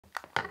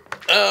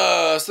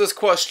So this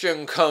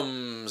question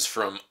comes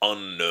from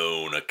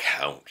unknown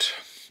account.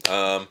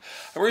 I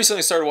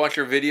recently started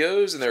watching your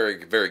videos, and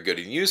they're very good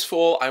and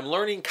useful. I'm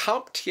learning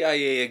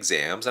CompTIA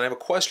exams, and I have a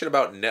question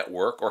about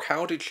network or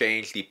how to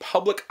change the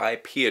public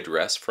IP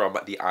address from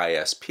the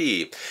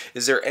ISP.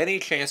 Is there any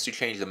chance to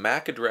change the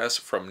MAC address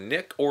from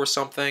NIC or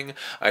something?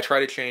 I try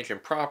to change in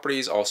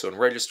properties, also in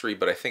registry,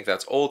 but I think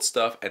that's old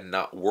stuff and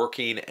not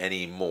working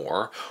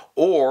anymore.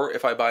 Or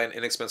if I buy an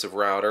inexpensive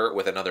router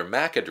with another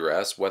MAC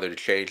address, whether to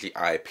change the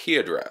IP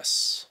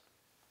address.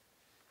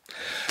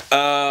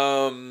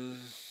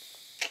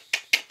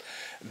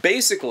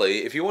 Basically,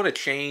 if you want to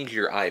change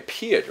your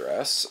IP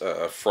address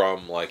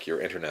from like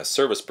your internet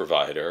service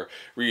provider,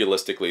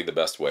 realistically the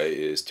best way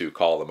is to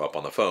call them up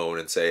on the phone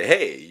and say,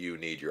 hey, you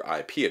need your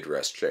IP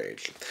address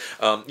changed.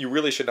 You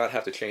really should not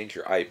have to change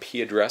your IP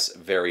address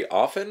very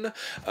often.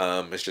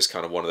 It's just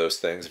kind of one of those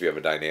things. If you have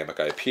a dynamic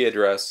IP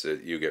address,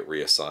 you get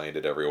reassigned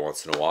it every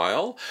once in a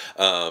while,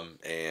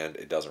 and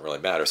it doesn't really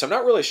matter. So I'm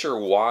not really sure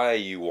why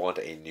you want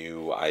a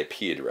new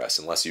IP address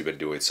unless you've been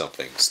doing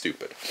something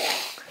stupid.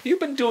 You've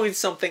been doing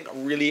something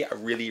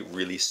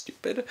really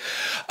stupid.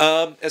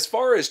 As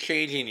far as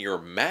changing your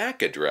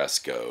MAC address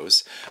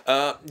goes,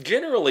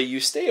 generally you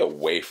stay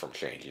away from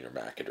changing your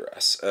MAC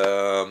address.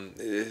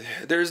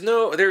 There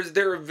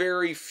are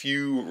very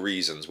few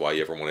reasons why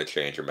you ever want to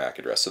change your MAC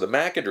address. So the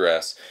MAC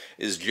address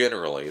is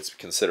generally, it's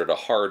considered a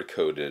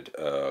hard-coded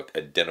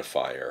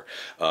identifier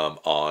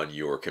on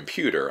your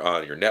computer,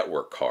 on your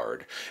network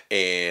card.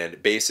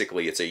 And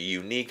basically it's a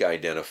unique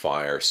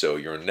identifier, so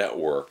your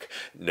network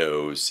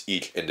knows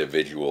each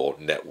individual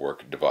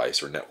network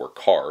device or network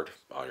card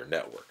on your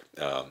network.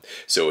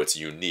 So it's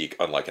unique,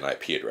 unlike an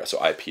IP address.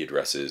 So IP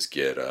addresses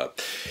get,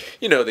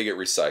 they get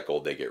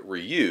recycled, they get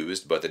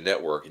reused, but the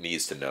network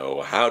needs to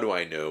know, how do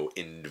I know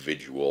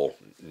individual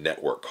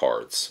network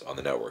cards on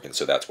the network? And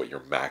so that's what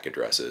your MAC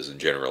address is, and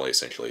generally,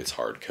 essentially, it's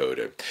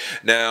hard-coded.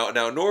 Now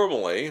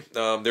normally,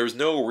 there's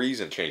no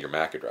reason to change your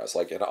MAC address.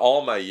 Like, in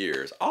all my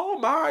years,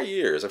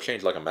 I've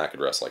changed like a MAC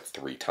address like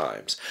 3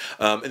 times.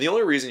 And the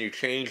only reason you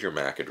change your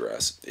MAC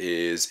address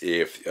is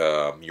if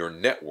your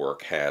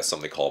network has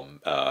something called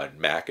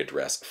MAC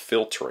address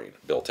filtering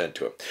built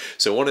into it.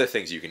 So one of the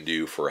things you can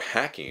do for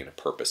hacking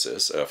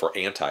purposes, for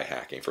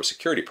anti-hacking, for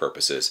security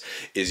purposes,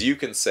 is you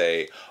can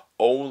say,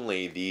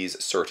 only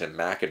these certain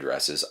MAC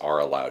addresses are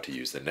allowed to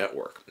use the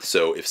network.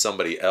 So if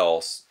somebody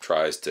else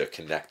tries to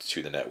connect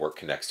to the network,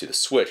 connects to the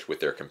switch with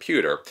their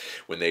computer,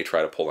 when they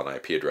try to pull an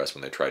IP address,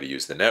 when they try to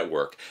use the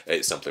network,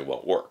 it simply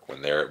won't work.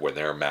 When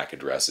their MAC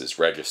address is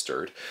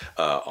registered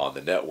on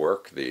the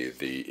network,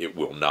 it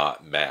will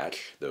not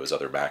match those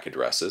other MAC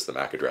addresses, the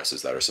MAC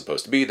addresses that are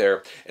supposed to be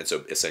there, and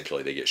so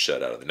essentially they get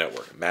shut out of the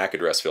network. MAC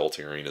address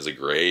filtering is a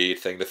great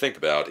thing to think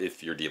about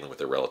if you're dealing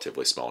with a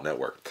relatively small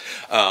network.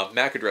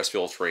 MAC address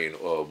filtering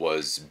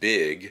was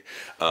big,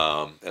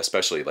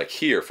 especially like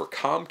here for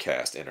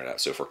Comcast internet,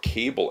 so for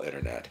cable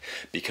internet,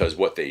 because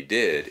what they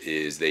did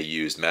is they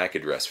used MAC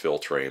address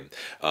filtering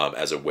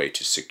as a way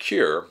to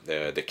secure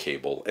the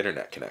cable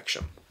internet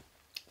connection.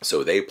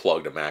 So they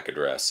plugged a MAC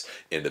address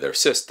into their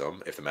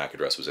system. If the MAC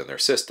address was in their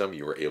system,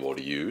 you were able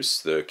to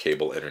use the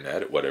cable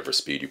internet at whatever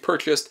speed you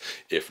purchased.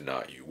 If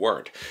not, you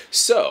weren't.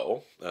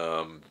 So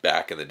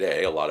back in the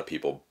day, a lot of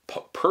people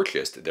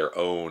purchased their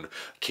own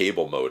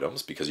cable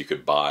modems because you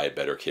could buy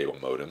better cable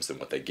modems than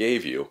what they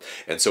gave you.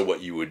 And so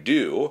what you would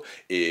do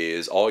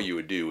is, you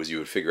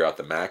would figure out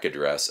the MAC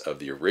address of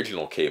the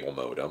original cable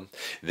modem.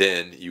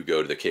 Then you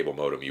go to the cable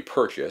modem you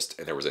purchased,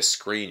 and there was a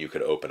screen you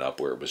could open up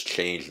where it was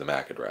change the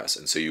MAC address.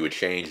 And so you would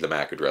change the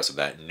MAC address of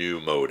that new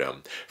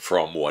modem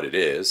from what it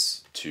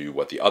is to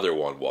what the other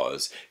one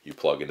was. You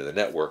plug into the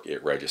network,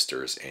 it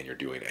registers, and you're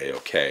doing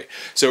A-OK.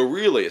 So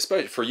really,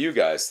 especially for you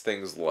guys,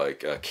 things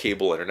like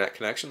cable internet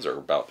connections are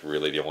about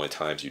really the only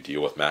times you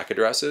deal with MAC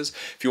addresses.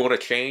 If you want to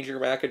change your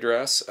MAC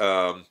address,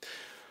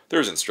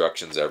 there's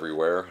instructions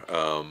everywhere.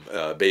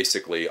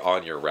 Basically,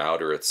 on your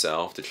router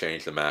itself, to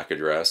change the MAC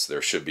address,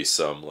 there should be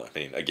some,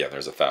 again,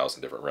 there's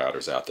 1,000 different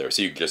routers out there,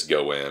 so you can just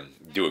go in,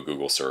 do a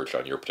Google search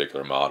on your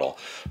particular model,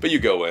 but you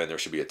go in, there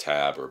should be a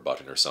tab or a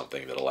button or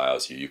something that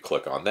allows you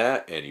click on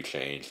that, and you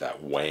change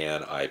that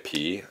WAN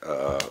IP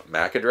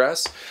MAC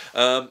address,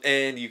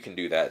 and you can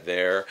do that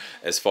there.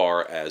 As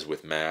far as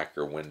with Mac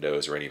or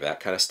Windows or any of that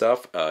kind of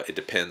stuff, it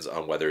depends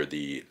on whether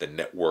the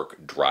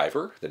network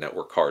driver, the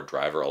network card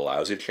driver,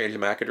 allows you to change the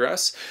MAC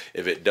address.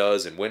 If it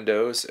does in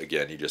Windows,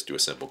 again, you just do a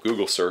simple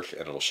Google search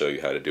and it'll show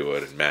you how to do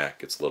it. In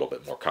Mac, it's a little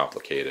bit more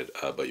complicated,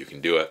 but you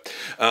can do it.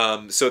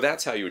 So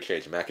that's how you would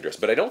change the MAC address.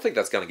 But I don't think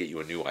that's going to get you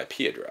a new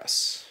IP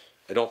address.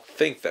 I don't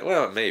think that,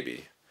 well,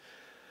 maybe.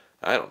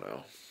 I don't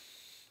know.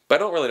 But I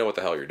don't really know what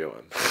the hell you're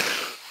doing.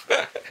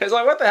 It's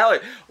like, what the hell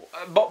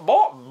boy,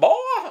 what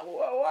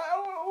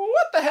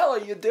the hell are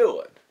you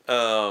doing?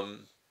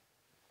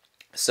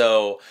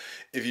 So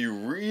if you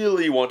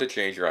really want to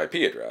change your IP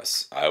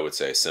address, I would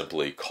say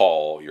simply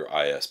call your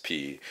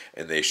ISP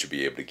and they should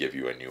be able to give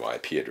you a new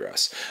IP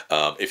address.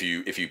 If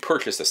you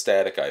purchase a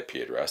static IP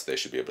address, they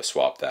should be able to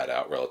swap that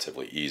out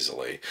relatively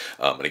easily.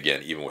 And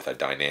again, even with a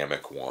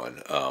dynamic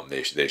one,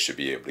 they should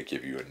be able to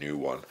give you a new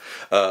one.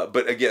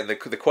 But again, the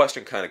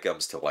question kind of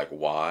comes to like,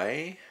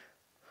 why?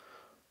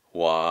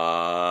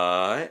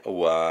 Why?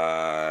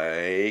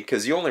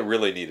 Because you only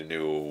really need a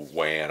new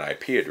WAN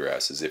IP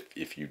address is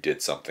if you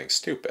did something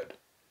stupid.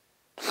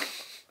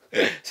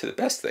 So the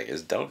best thing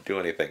is don't do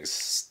anything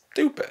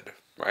stupid,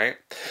 right?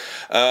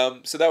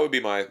 So that would be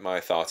my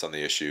thoughts on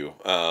the issue.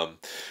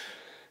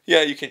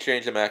 Yeah, you can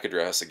change the MAC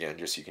address again.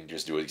 You can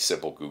just do a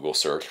simple Google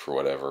search for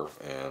whatever,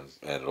 and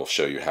it'll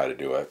show you how to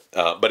do it.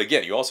 But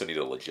again, you also need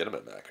a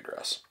legitimate MAC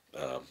address.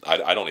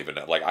 I don't even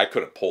know. Like, I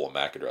couldn't pull a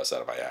MAC address out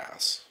of my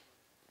ass.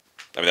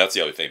 I mean, that's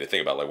the other thing to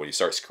think about. Like, when you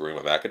start screwing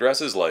with MAC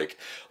addresses, like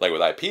with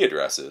IP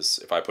addresses,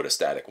 if I put a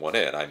static one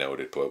in, I know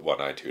to put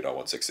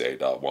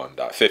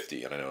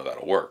 192.168.1.50, and I know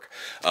that'll work.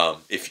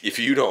 If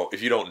you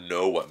don't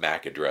know what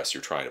MAC address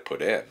you're trying to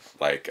put in,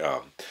 like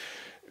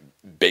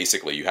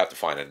basically you have to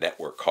find a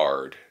network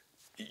card.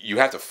 You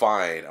have to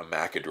find a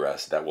MAC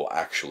address that will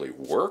actually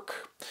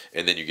work,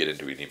 and then you get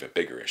into an even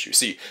bigger issue.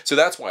 See, so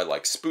that's why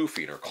like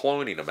spoofing or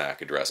cloning a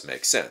MAC address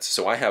makes sense.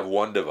 So I have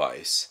one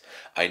device.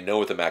 I know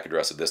what the MAC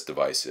address of this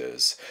device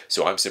is,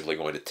 so I'm simply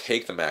going to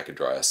take the MAC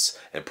address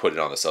and put it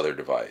on this other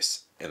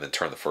device and then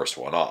turn the first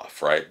one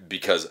off, right?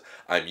 Because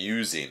I'm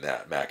using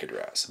that MAC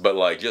address. But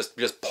like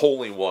just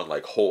pulling one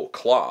like whole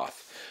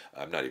cloth,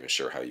 I'm not even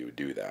sure how you would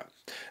do that.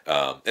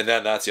 And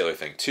then that's the other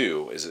thing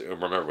too, is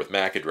remember with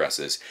MAC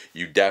addresses,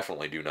 you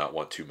definitely do not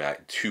want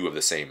two of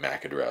the same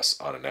MAC address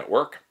on a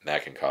network.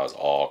 That can cause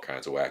all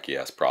kinds of wacky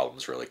ass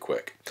problems really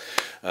quick.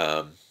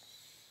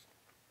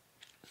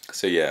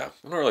 So yeah,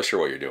 I'm not really sure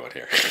what you're doing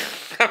here.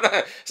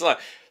 It's not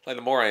like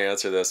the more I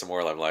answer this, the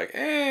more I'm like,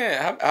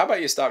 how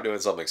about you stop doing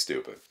something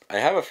stupid? I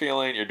have a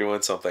feeling you're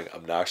doing something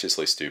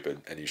obnoxiously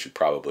stupid, and you should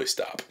probably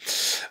stop.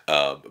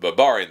 But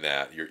barring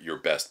that, your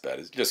best bet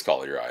is just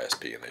call your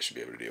ISP, and they should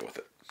be able to deal with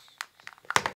it.